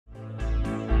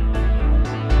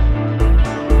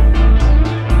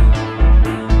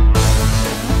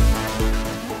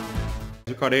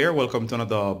Ricardo here. Welcome to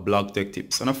another Blog Tech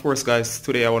Tips. And of course guys,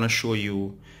 today I want to show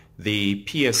you the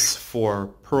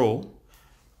PS4 Pro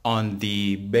on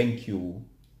the BenQ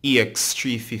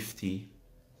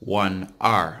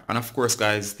EX3501R. And of course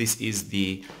guys, this is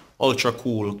the ultra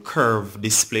cool curve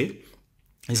display.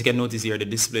 As you can notice here, the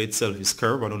display itself is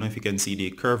curved. I don't know if you can see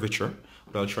the curvature,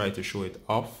 but I'll try to show it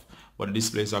off. But the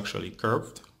display is actually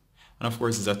curved. And of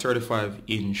course it's a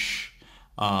 35-inch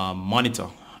monitor.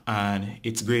 And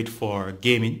it's great for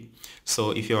gaming.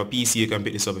 So if you have a PC, you can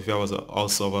pick this up. If you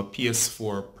also have a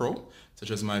PS4 Pro,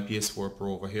 such as my PS4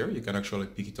 Pro over here, you can actually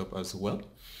pick it up as well.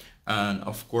 And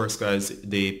of course guys,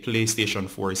 the PlayStation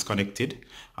 4 is connected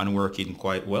and working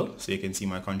quite well, so you can see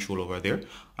my control over there.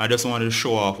 I just wanted to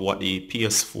show off what the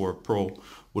PS4 Pro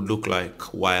would look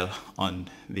like while on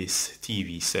this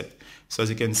TV set. So as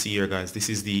you can see here guys, this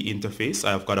is the interface. I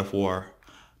have God of War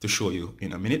to show you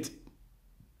in a minute.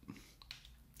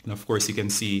 And of course you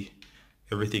can see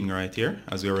everything right here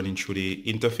as we're running through the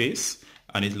interface,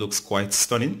 and it looks quite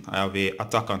stunning. I have a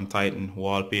Attack on Titan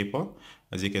wallpaper,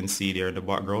 as you can see there in the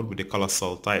background with the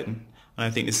Colossal Titan, and I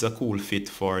think this is a cool fit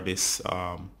for this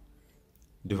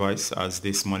device, as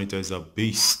this monitor is a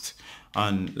beast.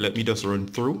 And let me just run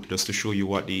through just to show you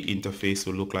what the interface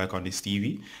will look like on this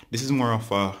TV. This is more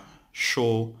of a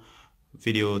show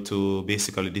video to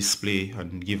basically display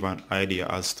and give an idea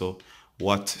as to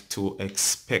what to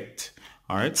expect.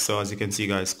 Alright, so as you can see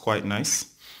guys, quite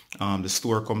nice. The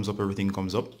store comes up, everything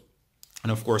comes up.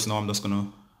 And of course now I'm just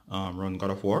gonna run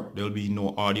God of War. There'll be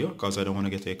no audio because I don't want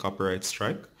to get a copyright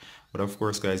strike. But of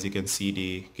course guys, you can see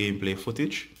the gameplay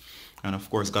footage. And of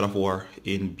course God of War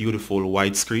in beautiful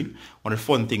widescreen. One of the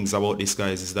fun things about this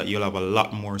guys is that you'll have a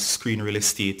lot more screen real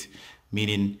estate,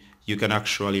 meaning you can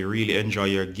actually really enjoy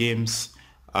your games,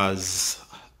 as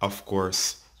of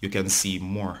course you can see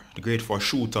more. Great for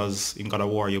shooters in God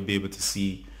of War, you'll be able to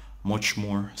see much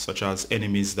more, such as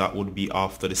enemies that would be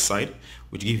off to the side,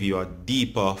 which give you a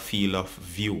deeper field of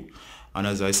view. And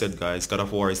as I said guys, God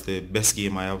of War is the best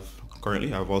game I have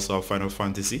currently. I have also have Final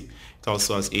Fantasy. It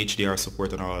also has HDR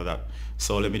support and all of that.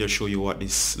 So let me just show you what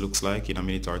this looks like in a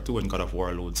minute or two when God of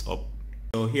War loads up.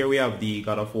 So here we have the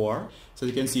God of War. So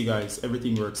you can see guys,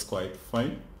 everything works quite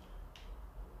fine.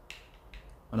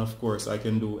 And of course I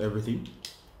can do everything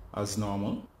as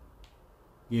normal.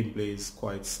 Gameplay is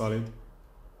quite solid.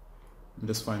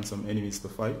 Just find some enemies to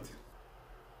fight.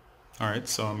 Alright,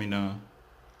 so I'm in a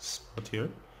spot here,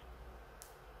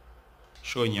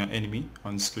 showing your enemy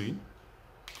on screen.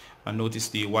 And notice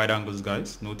the wide angles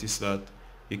guys. Notice that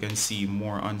you can see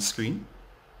more on screen.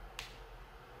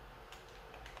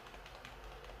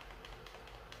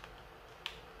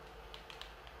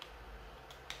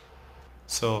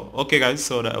 So okay guys,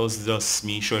 so that was just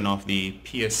me showing off the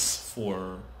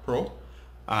PS4 Pro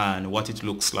and what it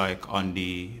looks like on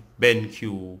the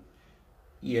BenQ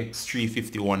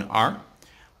EX3501R.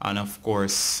 And of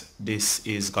course this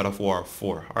is God of War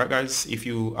 4. Alright guys, if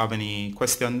you have any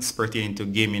questions pertaining to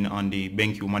gaming on the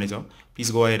BenQ monitor, please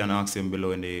go ahead and ask them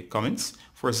below in the comments.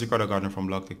 First, Ricardo Gardner from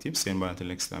Blog Tech Tips, saying bye until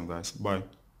next time guys. Bye.